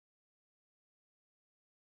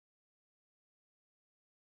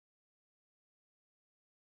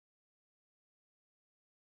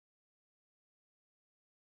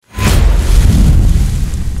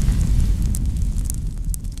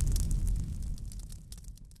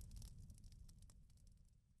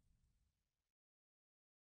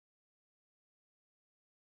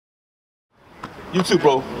You too,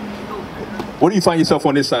 bro. Where do you find yourself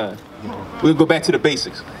on this sign? We'll go back to the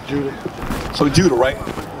basics. Judah. So Judah, right?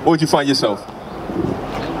 Where would you find yourself?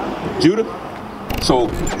 Judah? So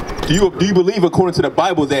do you believe, according to the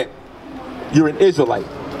Bible, that you're an Israelite?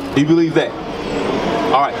 Do you believe that?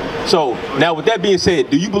 All right. So now with that being said,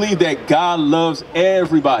 do you believe that God loves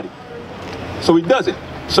everybody? So he doesn't.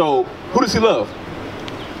 So who does he love?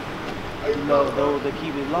 He loves those that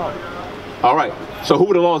keep his law. All right. So who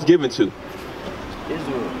were the laws given to?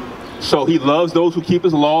 Israel. So he loves those who keep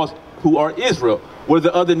his laws, who are Israel. Were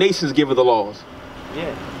the other nations given the laws?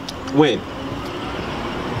 Yeah. When?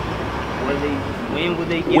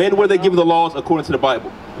 When were they given the laws according to the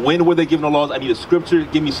Bible? When were they given the laws? I need a scripture.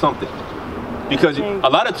 Give me something. Because a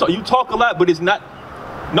lot of you talk a lot, but it's not.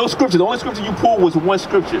 No scripture. The only scripture you pulled was one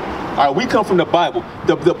scripture. All right, we come from the Bible.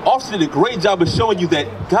 The officer did a great job of showing you that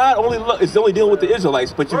God is only dealing with the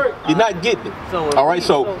Israelites, but you're not getting it. All right,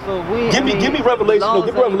 so give me Revelation. No,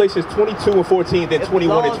 give me Revelations 22 and 14, then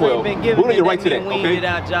 21 and 12. We're gonna get right to that. We Okay. ain't did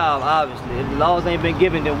our job, obviously. If the laws ain't been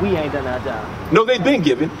given, then we ain't done our job. No, they've been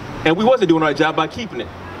given, and we wasn't doing our job by keeping it.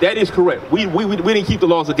 That is correct. We didn't keep the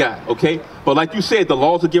laws of God, okay? But like you said, the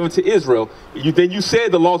laws were given to Israel. Then you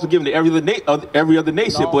said the laws were given to every other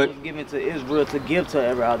nation, but was given to Israel to give to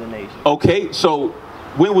every other nation. Okay, so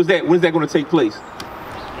when was that? When's that going to take place?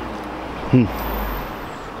 It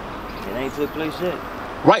ain't took place yet.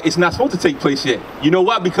 Right, it's not supposed to take place yet. You know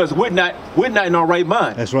why? Because we're not in our right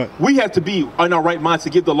mind. That's right. We have to be in our right mind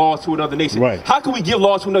to give the laws to another nation. Right. How can we give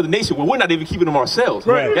laws to another nation when we're not even keeping them ourselves?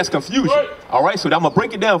 Right. That's confusion. Right. All right, so I'm gonna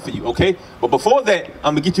break it down for you, okay? But before that,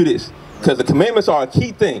 I'm gonna get you this, because the commandments are a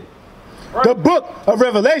key thing. Right. The book of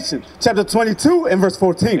Revelation, chapter 22 and verse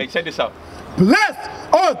 14. Hey, check this out. Blessed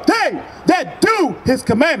are they that do his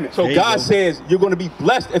commandments. So God says you're going to be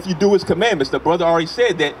blessed if you do his commandments. The brother already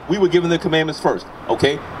said that we were given the commandments first.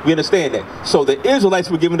 Okay, we understand that. So the Israelites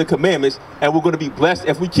were given the commandments, and we're going to be blessed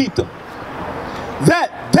if we keep them.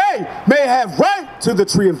 That they may have right to the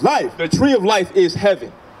tree of life. The tree of life is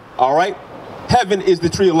heaven. All right, heaven is the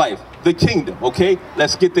tree of life, the kingdom. Okay,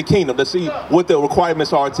 let's get the kingdom. Let's see what the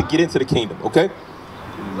requirements are to get into the kingdom. Okay.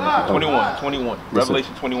 21.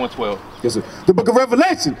 Revelation 21:12. Yes, sir. The book of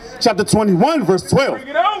Revelation, chapter 21, verse 12. Bring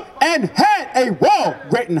it out. And had a wall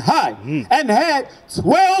great and high, and had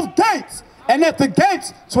 12 gates, and at the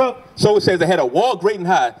gates 12. So it says it had a wall great and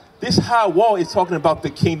high. This high wall is talking about the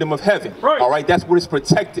kingdom of heaven. Right. All right, that's what it's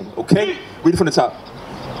protecting. Okay, read it from the top.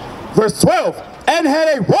 Verse 12. And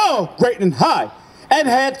had a wall great and high, and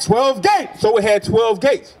had 12 gates. So it had 12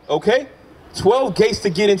 gates. Okay, 12 gates to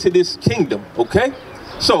get into this kingdom. Okay.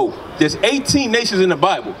 So there's 18 nations in the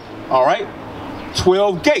Bible, all right?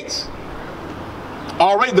 12 gates.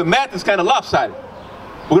 Already the math is kind of lopsided.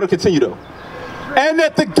 We're going to continue though. And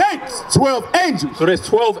at the gates, 12 angels. So there's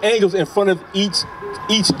 12 angels in front of each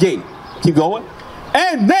gate. Keep going.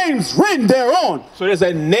 And names written thereon. So there's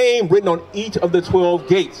a name written on each of the 12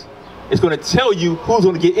 gates. It's going to tell you who's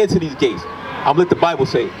going to get into these gates. I'm going to let the Bible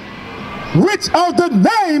say it. Which are the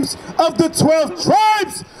names of the 12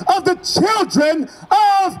 tribes of the children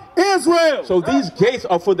of Israel. So these gates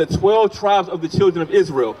are for the 12 tribes of the children of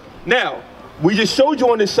Israel. Now, we just showed you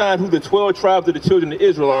on this sign who the 12 tribes of the children of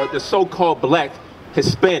Israel are, the so-called black,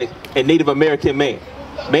 Hispanic, and Native American man,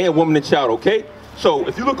 woman, and child, okay? So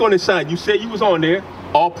if you look on this sign, you said you was on there,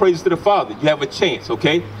 all praises to the Father. You have a chance,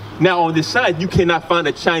 okay? Now on this sign, you cannot find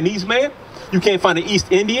a Chinese man. You can't find an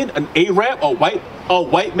East Indian, an Arab, a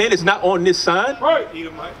white man is not on this sign. Right.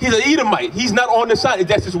 Edomite. He's an Edomite. He's not on this sign.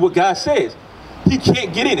 That's just what God says. He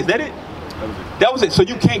can't get in. Is that it? That was it. So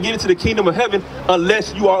you can't get into the kingdom of heaven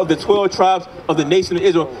unless you are of the 12 tribes of the nation of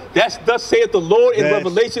Israel. That's thus saith the Lord in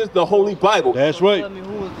Revelations, the Holy Bible. That's right. Tell me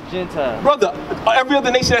who is the Gentile? Brother, every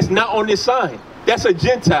other nation that's not on this sign, that's a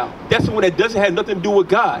Gentile. That's the one that doesn't have nothing to do with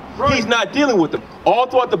God. Right. He's not dealing with them. All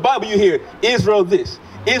throughout the Bible you hear Israel this,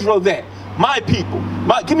 Israel that. My people,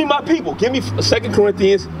 give me my people. Give me 2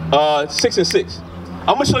 Corinthians 6 and 6. I'm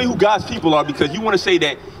gonna show you who God's people are, because you want to say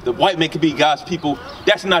that the white man can be God's people.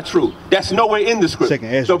 That's not true. That's nowhere in the script.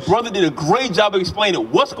 The brother did a great job of explaining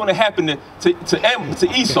what's going to happen to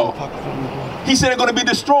Esau. He said they're going to be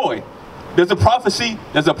destroyed. There's a prophecy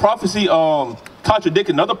contradict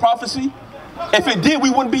another prophecy? If it did, we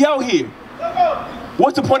wouldn't be out here.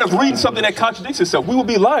 What's the point of reading something that contradicts itself? We would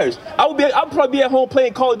be liars. I'd probably be at home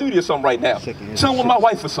playing Call of Duty or something right now, chilling with my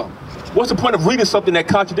wife or something. What's the point of reading something that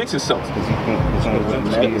contradicts itself?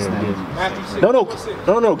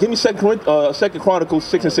 No. Give me 2 Chronicles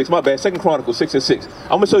 6 and 6. My bad. 2 Chronicles 6 and 6. I'm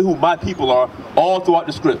gonna show you who my people are all throughout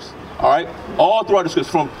the scripts. All right, all throughout the scripts,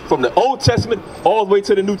 from the Old Testament all the way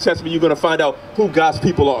to the New Testament, you're gonna find out who God's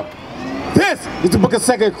people are. This is the book of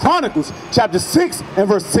 2 Chronicles, chapter 6 and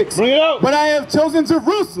verse 6. Bring it out. But I have chosen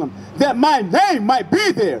Jerusalem, that my name might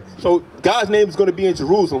be there. So God's name is going to be in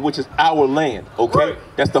Jerusalem, which is our land, okay? Right.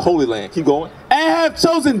 That's the Holy Land. Keep going. And have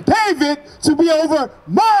chosen David to be over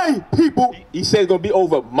my people. He said it's going to be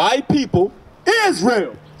over my people.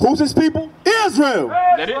 Israel. Who's his people? Israel.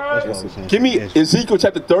 That it? Give me Ezekiel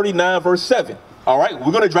chapter 39, verse 7. All right,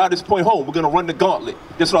 we're going to drive this point home. We're going to run the gauntlet.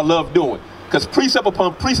 That's what I love doing. Because precept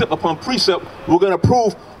upon precept upon precept, we're going to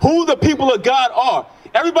prove who the people of God are.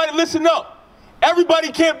 Everybody listen up.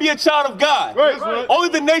 Everybody can't be a child of God. Right. Only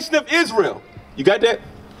the nation of Israel. You got that?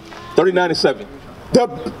 39 and 7.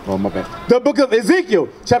 The book of Ezekiel,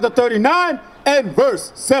 chapter 39 and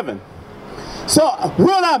verse 7. So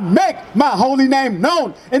will I make my holy name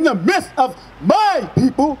known in the midst of my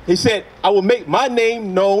people? He said, I will make my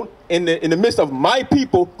name known in the midst of my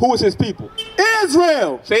people. Who is his people?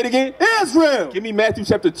 Israel. Say it again. Israel. Give me Matthew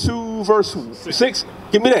chapter 2, verse 6.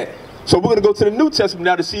 Give me that. So we're going to go to the New Testament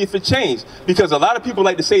now to see if it changed. Because a lot of people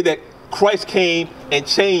like to say that Christ came and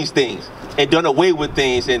changed things and done away with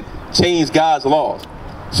things and changed God's laws.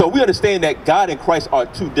 So we understand that God and Christ are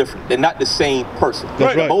two different. They're not the same person.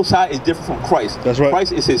 That's right. Most High is different from Christ. That's right.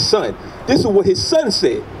 Christ is his son. This is what his son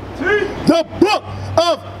said. The book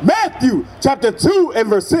of Matthew, chapter 2 and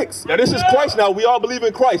verse 6. Now this is Christ now. We all believe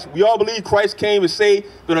in Christ. We all believe Christ came and saved,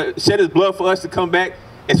 gonna shed his blood for us to come back,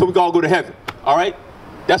 and so we can all go to heaven. All right?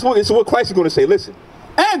 This is what Christ is going to say. Listen.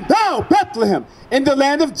 And thou, Bethlehem, in the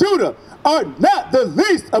land of Judah, art not the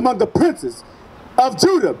least among the princes of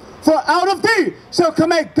Judah, for out of thee shall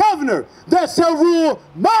come a governor that shall rule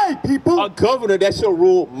my people. A governor that shall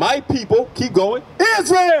rule my people. Keep going.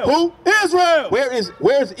 Israel. Who? Israel. Where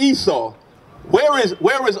is Esau? Where is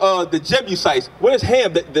the Jebusites? Where's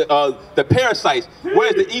Ham? The Parasites?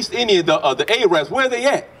 Where's the East Indian? The Arabs? Where are they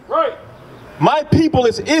at? Right. My people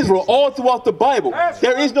is Israel all throughout the Bible.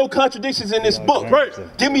 There is no contradictions in this book. Right.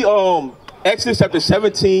 Give me Exodus chapter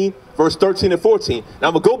 17, verse 13 and 14. Now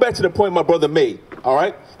I'm going to go back to the point my brother made. All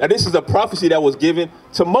right? Now this is a prophecy that was given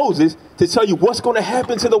to Moses to tell you what's going to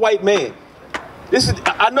happen to the white man.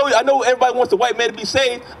 I know everybody wants the white man to be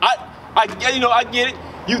saved. I get it.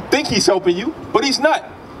 You think he's helping you, but he's not.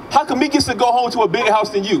 How come he gets to go home to a bigger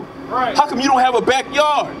house than you? Right. How come you don't have a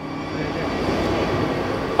backyard?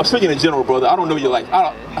 I'm speaking in general, brother. I don't know your life.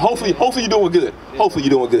 Hopefully you're doing good. Hopefully you're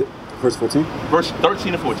doing good. Verse 14. Verse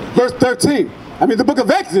 13 and 14. Verse 13. The book of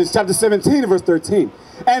Exodus, chapter 17 and verse 13.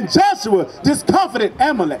 And Joshua discomfited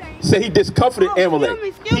Amalek. He discomfited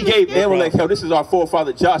Amalek. He gave Amalek hell. This is our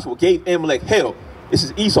forefather Joshua. Gave Amalek hell. This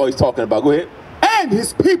is Esau he's talking about. Go ahead. And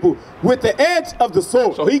his people with the edge of the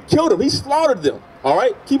sword. So he killed them. He slaughtered them. All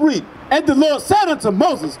right? Keep reading. And the Lord said unto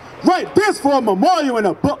Moses, write this for a memorial in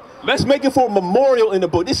a book. Let's make it for a memorial in the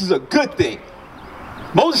book. This is a good thing.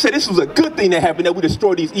 Moses said this was a good thing that happened, that we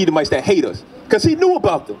destroyed these Edomites that hate us. Because he knew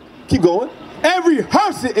about them. Keep going. And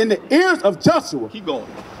rehearse it in the ears of Joshua. Keep going.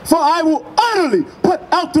 For I will utterly put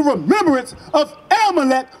out the remembrance of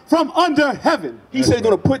Amalek from under heaven. He said he's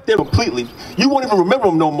going to put them completely. You won't even remember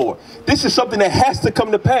them no more. This is something that has to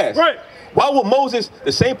come to pass. Right. Why would Moses,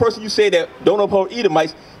 the same person you say that don't uphold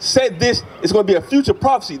Edomites, said this is going to be a future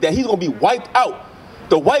prophecy, that he's going to be wiped out.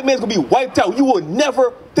 The white man's going to be wiped out. You will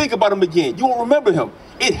never think about him again. You won't remember him.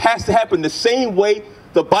 It has to happen the same way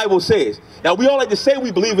the Bible says. Now, we all like to say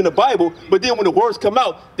we believe in the Bible, but then when the words come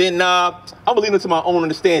out, then I'm believing to my own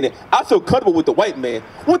understanding. I feel comfortable with the white man.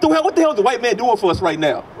 What the hell is the white man doing for us right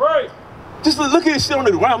now? Right. Just look at this shit on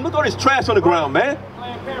the ground. Look at all this trash on the ground, man.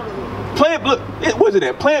 Where's it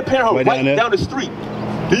at? Planned Parenthood right down the street.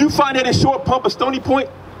 Do you find that in Short Pump or Stony Point?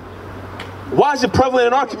 Why is it prevalent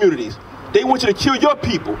in our communities? They want you to kill your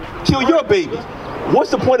people, kill your babies.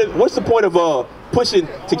 What's the point of pushing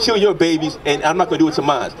to kill your babies, and I'm not going to do it to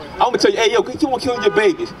mine? I'm going to tell you, hey, yo, keep on killing your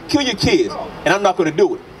babies, kill your kids, and I'm not going to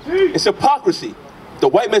do it. It's hypocrisy. The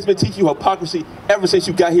white man's been teaching you hypocrisy ever since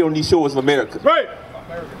you got here on these shores of America. Right.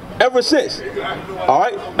 Ever since. All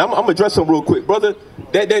right? Now, I'm going to address something real quick. Brother,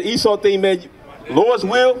 that Esau thing, man, Lord's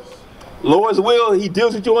will, he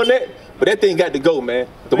deals with you on that. But that thing got to go, man.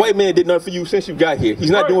 The white man did nothing for you since you got here.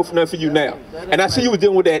 He's not doing nothing for you now. And I see you were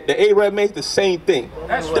dealing with the Arab man, the same thing.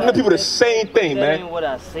 Them people the same thing, man. That ain't what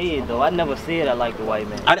I said, though. I never said I like the white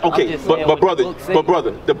man. Okay,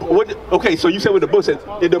 so you said what the book said.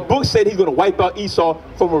 The book said he's going to wipe out Esau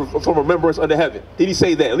from remembrance under heaven. Did he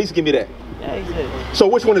say that? At least give me that. Yeah, he said. So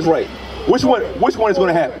which one is right? Which one is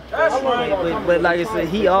going to happen? But like I said,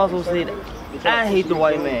 he also said, I hate the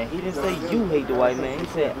white man. He didn't say you hate the white man. He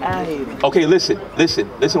said I hate him. Okay, listen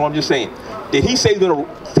what I'm just saying. Did he say he's going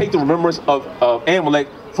to take the remembrance of Amalek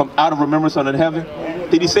from out of remembrance under heaven?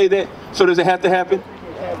 Did he say that? So does it have to happen?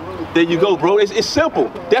 There you go, bro. It's simple.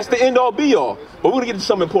 That's the end all be all. But we're going to get to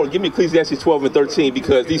something important. Give me Ecclesiastes 12 and 13,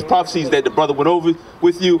 because these prophecies that the brother went over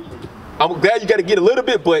with you, I'm glad you got to get a little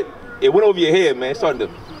bit, but it went over your head, man. It's starting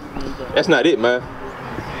to, that's not it, man.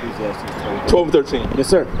 12 and 13. Yes,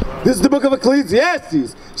 sir. This is the book of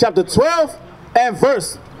Ecclesiastes, chapter 12 and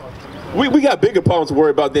verse. We got bigger problems to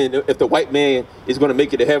worry about than if the white man is going to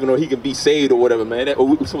make it to heaven or he can be saved or whatever, man. Or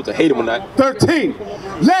we're supposed to hate him or not. 13.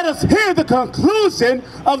 Let us hear the conclusion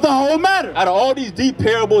of the whole matter. Out of all these deep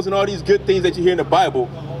parables and all these good things that you hear in the Bible,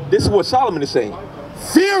 this is what Solomon is saying.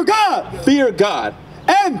 Fear God. Fear God.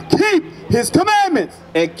 And keep his commandments.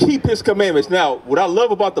 And keep his commandments. Now, what I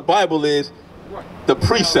love about the Bible is the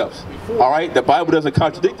precepts. All right, the Bible doesn't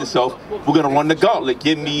contradict itself. We're gonna run the gauntlet.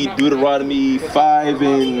 Give me Deuteronomy 5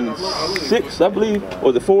 and 6, I believe,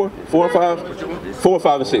 or the 4 and 5, 4,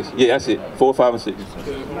 5 and 6. Yeah, that's it. 4, 5 and 6.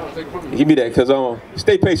 Give me that, cause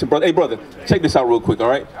stay patient, brother. Hey, brother, check this out real quick. All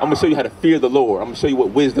right, I'm gonna show you how to fear the Lord. I'm gonna show you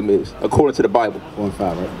what wisdom is according to the Bible. 4 and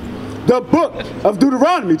 5, right? The book of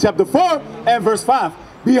Deuteronomy, chapter 4 and verse 5.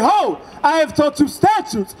 Behold, I have taught you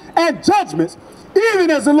statutes and judgments,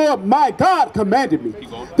 even as the Lord my God commanded me,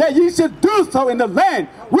 that ye should do so in the land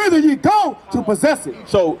whither ye go to possess it.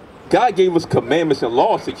 So God gave us commandments and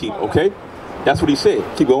laws to keep, okay? That's what he said.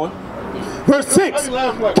 Keep going. Verse 6,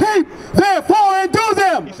 keep therefore and do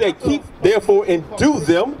them. He said, keep therefore and do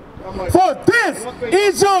them. For this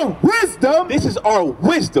is your wisdom. This is our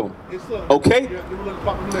wisdom, okay?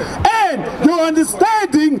 And your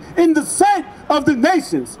understanding in the sight of the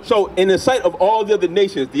nations. So in the sight of all the other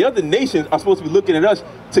nations are supposed to be looking at us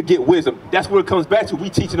to get wisdom. That's where it comes back to.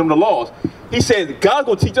 We teaching them the laws. He says God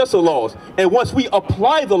gonna teach us the laws. And once we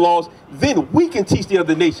apply the laws, then we can teach the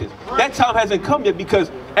other nations. That time hasn't come yet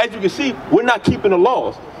because, as you can see, we're not keeping the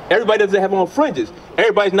laws. Everybody doesn't have on fringes.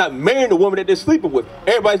 Everybody's not marrying the woman that they're sleeping with.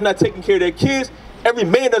 Everybody's not taking care of their kids. Every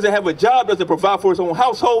man doesn't have a job, doesn't provide for his own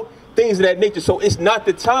household, things of that nature. So it's not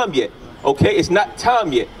the time yet, okay? It's not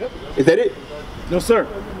time yet. Is that it? No, sir.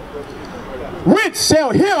 Which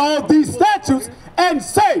shall hear all these statutes and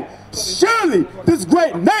say, surely this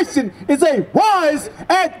great nation is a wise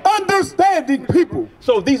and understanding people.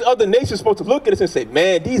 So these other nations are supposed to look at us and say,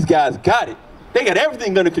 man, these guys got it. They got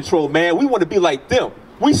everything under control, man. We want to be like them.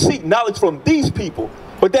 We seek knowledge from these people,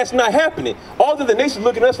 but that's not happening. All of the nations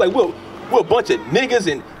looking at us like we're a bunch of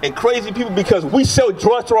niggas and crazy people because we sell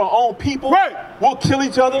drugs to our own people. Right. We'll kill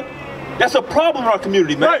each other. That's a problem in our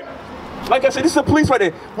community, man. Right. Like I said, this is the police right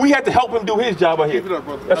there. We have to help him do his job right here.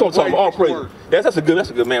 That's what I'm talking about. All praise. That's a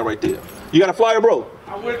good man right there. You got a flyer, bro?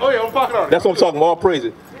 Oh yeah, I'm talking about it. That's what I'm talking about. All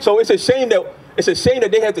praise. So it's a shame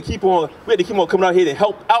that they have to keep on. We have to keep on coming out here to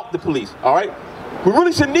help out the police. All right. We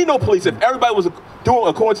really shouldn't need no police. If everybody was doing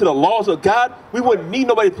according to the laws of God, we wouldn't need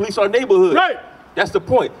nobody to police our neighborhood. Right. That's the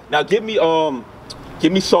point. Now give me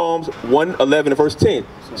Psalms 111 and verse 10.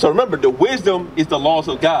 So remember, the wisdom is the laws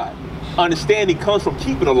of God. Understanding comes from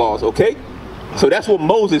keeping the laws, okay? So that's what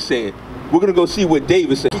Moses said. We're going to go see what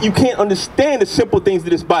David said. You can't understand the simple things of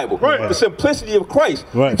this Bible. Right. The simplicity of Christ.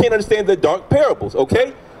 Right. You can't understand the dark parables,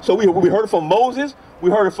 okay? So we heard it from Moses.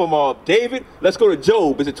 We heard it from David. Let's go to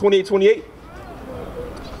Job. Is it 28:28?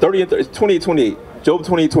 30 and 30. It's 28:28. Job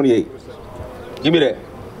 28:28. Give me that.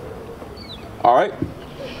 All right?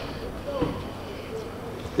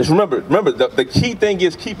 Just remember, the key thing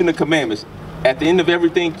is keeping the commandments. At the end of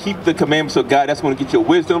everything, keep the commandments of God. That's going to get your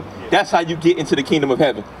wisdom. That's how you get into the kingdom of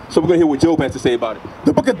heaven. So we're going to hear what Job has to say about it.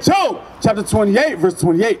 The book of Job, chapter 28, verse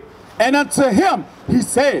 28. And unto him he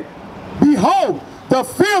said, behold, the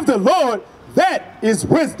fear of the Lord, that is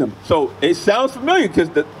wisdom. So it sounds familiar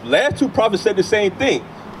because the last two prophets said the same thing.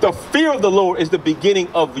 The fear of the Lord is the beginning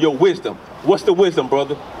of your wisdom. What's the wisdom,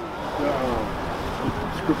 brother?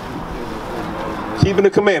 Keeping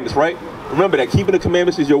the commandments, right? Remember that keeping the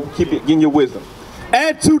commandments is getting your wisdom.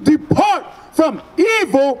 And to depart from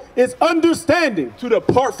evil is understanding. To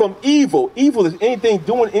depart from evil. Evil is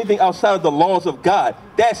doing anything outside of the laws of God.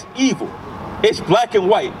 That's evil. It's black and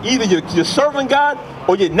white. Either you're serving God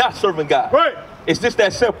or you're not serving God. Right. It's just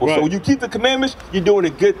that simple. Right. So when you keep the commandments, you're doing a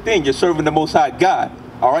good thing. You're serving the Most High God.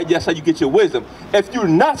 All right, that's how you get your wisdom. If you're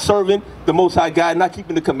not serving the Most High God, not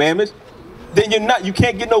keeping the commandments, then you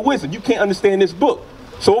can't get no wisdom. You can't understand this book.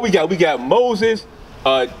 So what we got? We got Moses,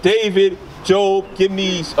 David, Job. Give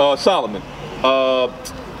me Solomon.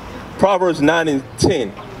 Proverbs 9 and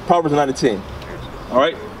 10. Proverbs 9 and 10. All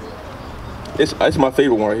right. It's my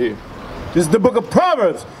favorite one right here. This is the book of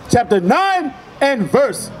Proverbs, chapter 9 and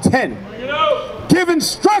verse 10. Give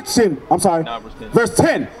instruction. I'm sorry. Verse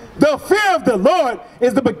 10. The fear of the Lord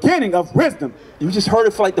is the beginning of wisdom. You just heard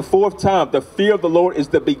it for like the fourth time. The fear of the Lord is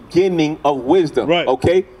the beginning of wisdom. Right.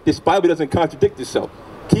 Okay? This Bible doesn't contradict itself.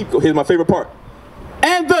 Here's my favorite part.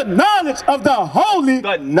 And the knowledge of the holy.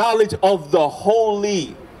 The knowledge of the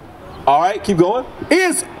holy. All right, keep going.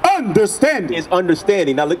 Is understanding. Is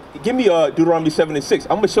understanding. Now, look, give me Deuteronomy 7:6.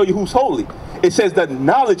 I'm going to show you who's holy. It says the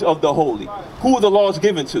knowledge of the holy. Who are the laws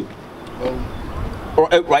given to? Or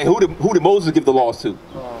right? Who did Moses give the laws to?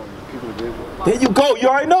 There you go. You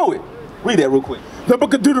already know it. Read that real quick. The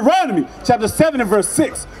book of Deuteronomy, chapter 7 and verse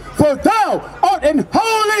 6. For thou art an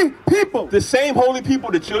holy people. The same holy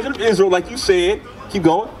people, the children of Israel, like you said. Keep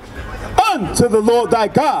going. Unto the Lord thy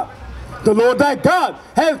God. The Lord thy God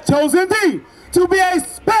hath chosen thee to be a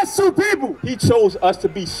special people. He chose us to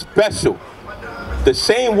be special. The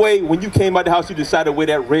same way when you came out the house, you decided to wear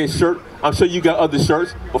that red shirt. I'm sure you got other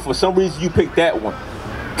shirts, but for some reason you picked that one.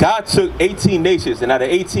 God took 18 nations, and out of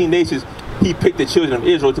 18 nations, he picked the children of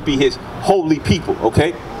Israel to be his holy people,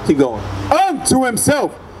 okay? Keep going. Unto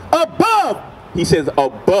himself, above. He says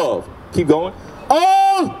above. Keep going.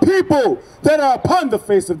 All people that are upon the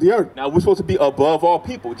face of the earth. Now, we're supposed to be above all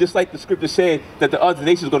people, just like the scripture said that the other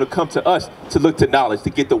nations are going to come to us to look to knowledge, to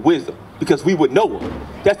get the wisdom, because we would know them.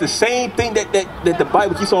 That's the same thing that the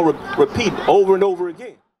Bible keeps on repeating over and over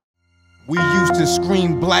again. We used to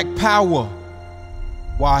scream black power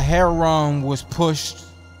while Heron was pushed.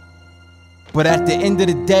 But at the end of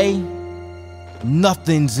the day,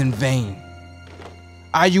 nothing's in vain.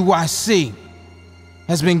 IUIC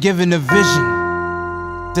has been given a vision.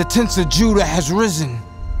 The tents of Judah has risen.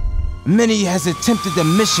 Many has attempted the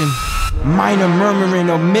mission. Minor murmuring,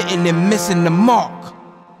 omitting, and missing the mark.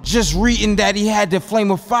 Just reading that he had the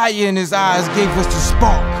flame of fire in his eyes gave us the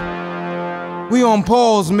spark. We on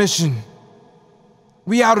Paul's mission.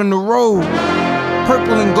 We out on the road,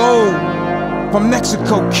 purple and gold. From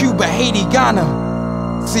Mexico, Cuba, Haiti,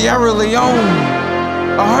 Ghana, Sierra Leone.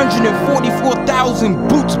 144,000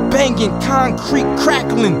 boots banging, concrete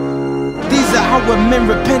crackling. These are our men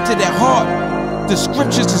repented at heart. The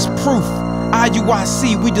scriptures is proof.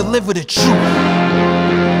 IUIC, we deliver the truth.